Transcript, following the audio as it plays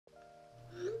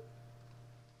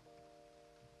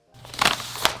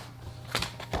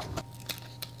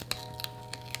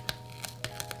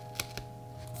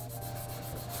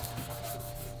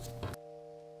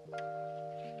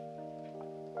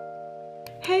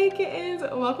Hey kittens,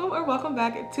 welcome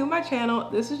back to my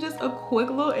channel. This is just a quick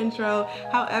little intro.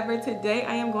 However, today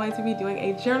I am going to be doing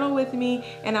a journal with me,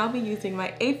 and I'll be using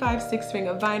my A5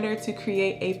 6-ring binder to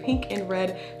create a pink and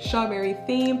red strawberry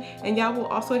theme. And y'all will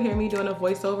also hear me doing a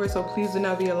voiceover, so please do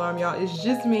not be alarmed, y'all. It's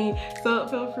just me. So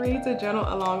feel free to journal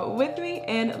along with me,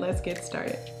 and let's get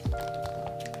started.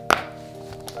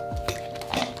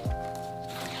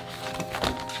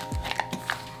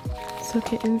 So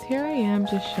kittens, here I am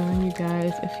just showing you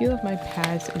guys a few of my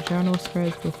past journal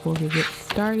spreads before we get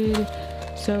started.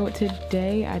 So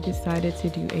today I decided to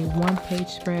do a 1-page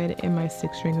spread in my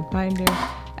 6-ring binder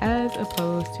as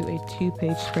opposed to a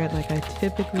 2-page spread like I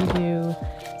typically do.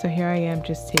 So here I am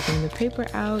just taking the paper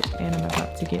out and I'm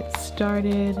about to get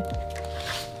started.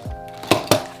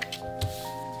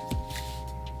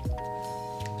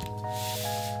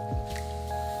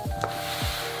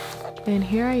 And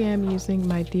here I am using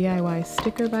my DIY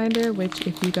sticker binder, which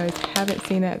if you guys haven't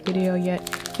seen that video yet,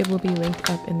 it will be linked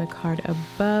up in the card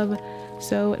above.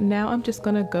 So now I'm just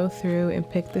gonna go through and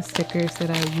pick the stickers that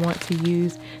I want to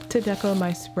use to deco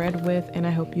my spread with, and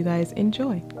I hope you guys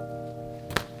enjoy.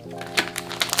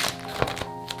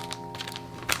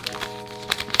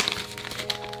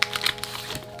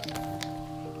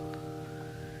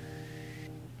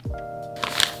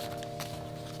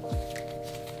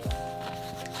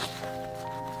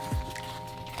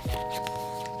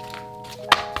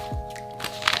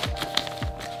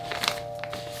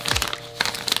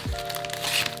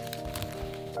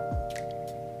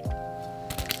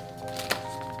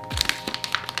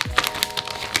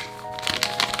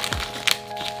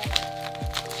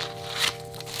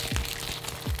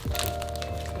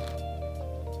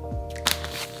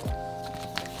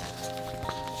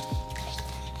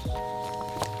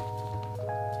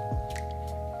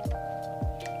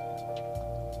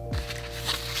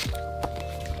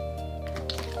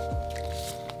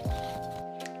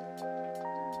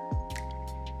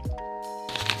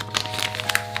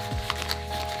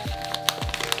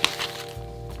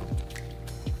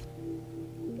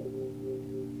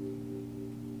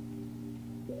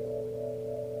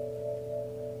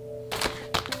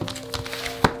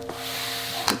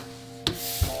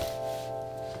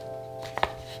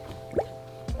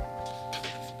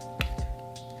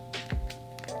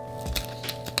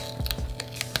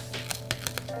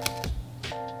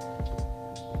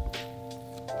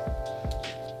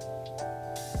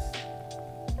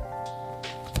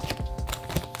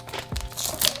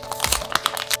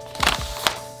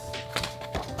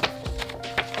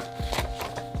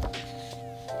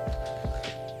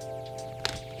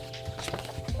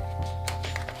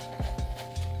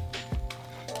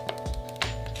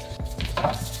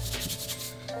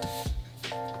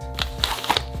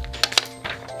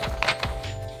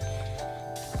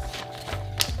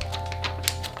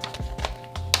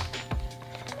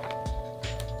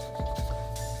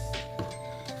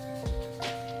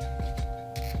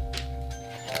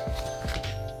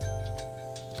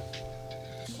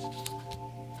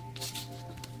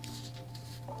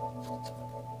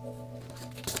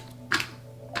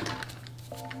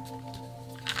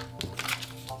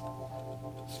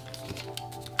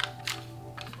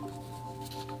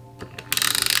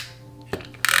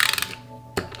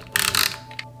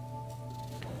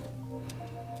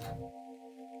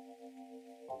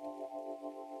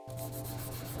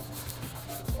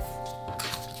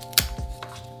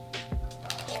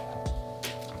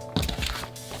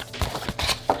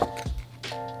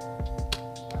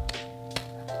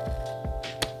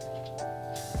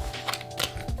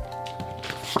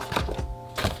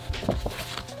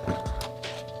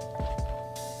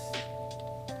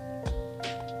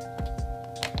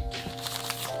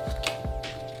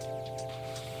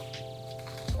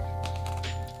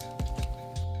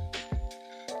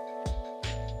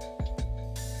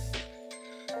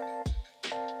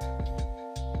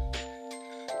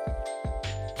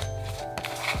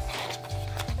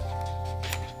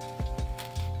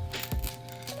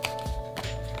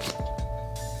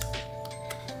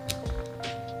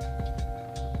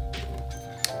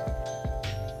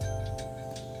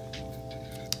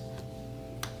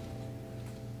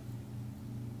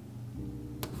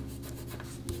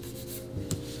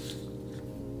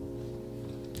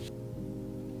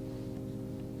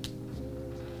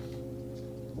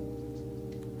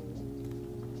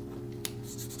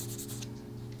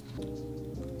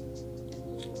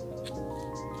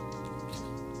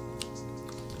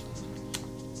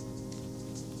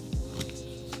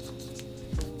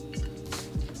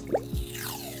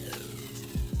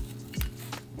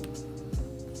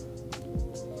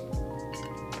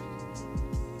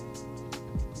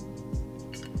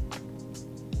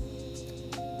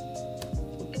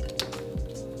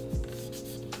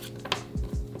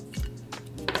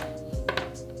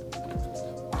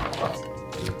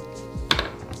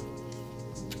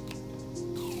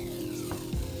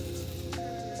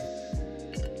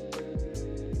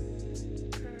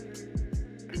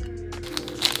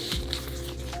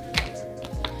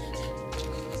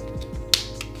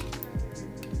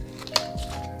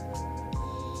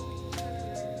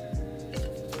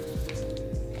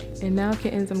 And now,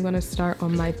 kittens, I'm gonna start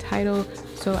on my title.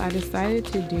 So I decided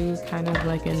to do kind of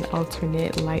like an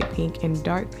alternate light pink and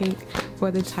dark pink for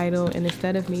the title. And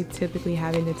instead of me typically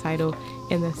having the title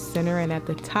in the center and at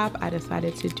the top, I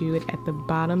decided to do it at the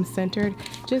bottom centered,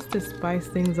 just to spice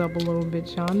things up a little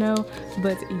bit, y'all know.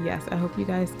 But yes, I hope you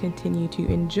guys continue to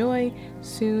enjoy.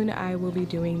 Soon I will be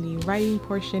doing the writing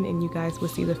portion and you guys will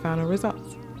see the final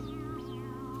results.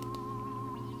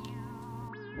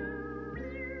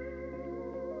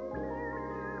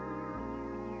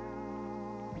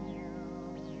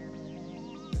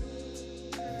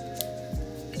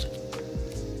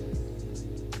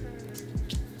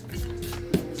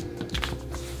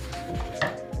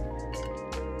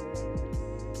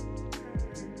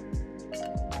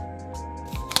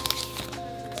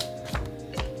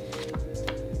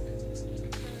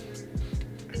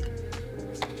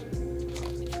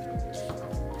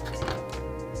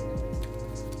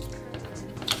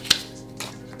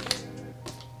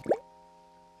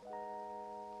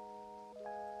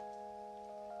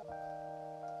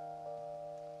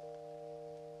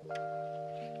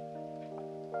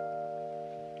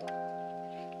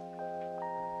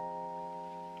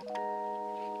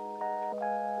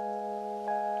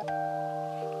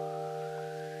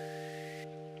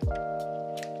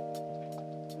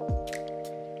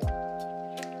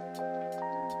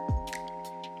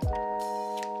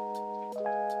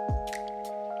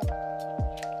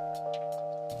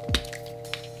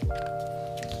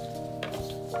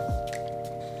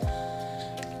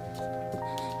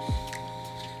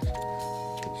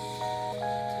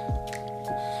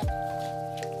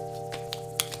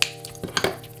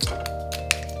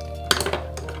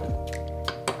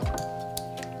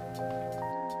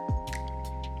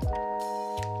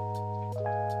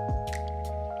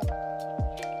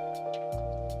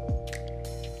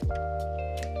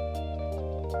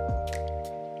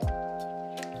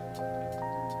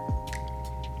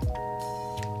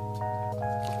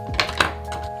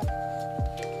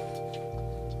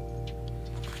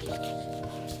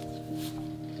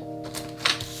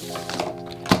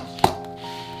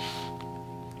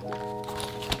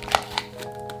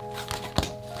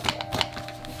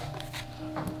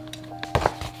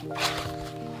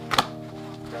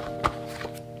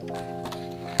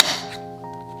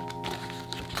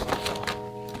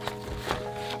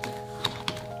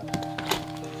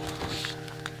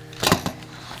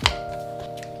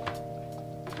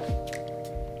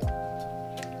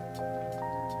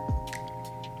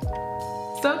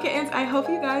 So kittens, I hope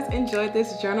you guys enjoyed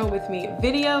this journal with me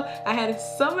video. I had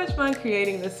so much fun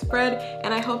creating this spread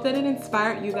and I hope that it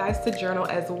inspired you guys to journal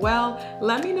as well.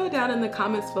 Let me know down in the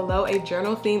comments below a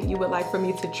journal theme you would like for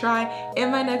me to try in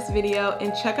my next video,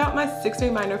 and check out my 6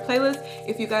 reminder playlist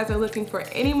if you guys are looking for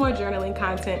any more journaling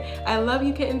content. I love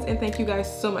you kittens and thank you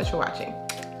guys so much for watching.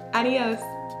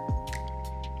 Adios.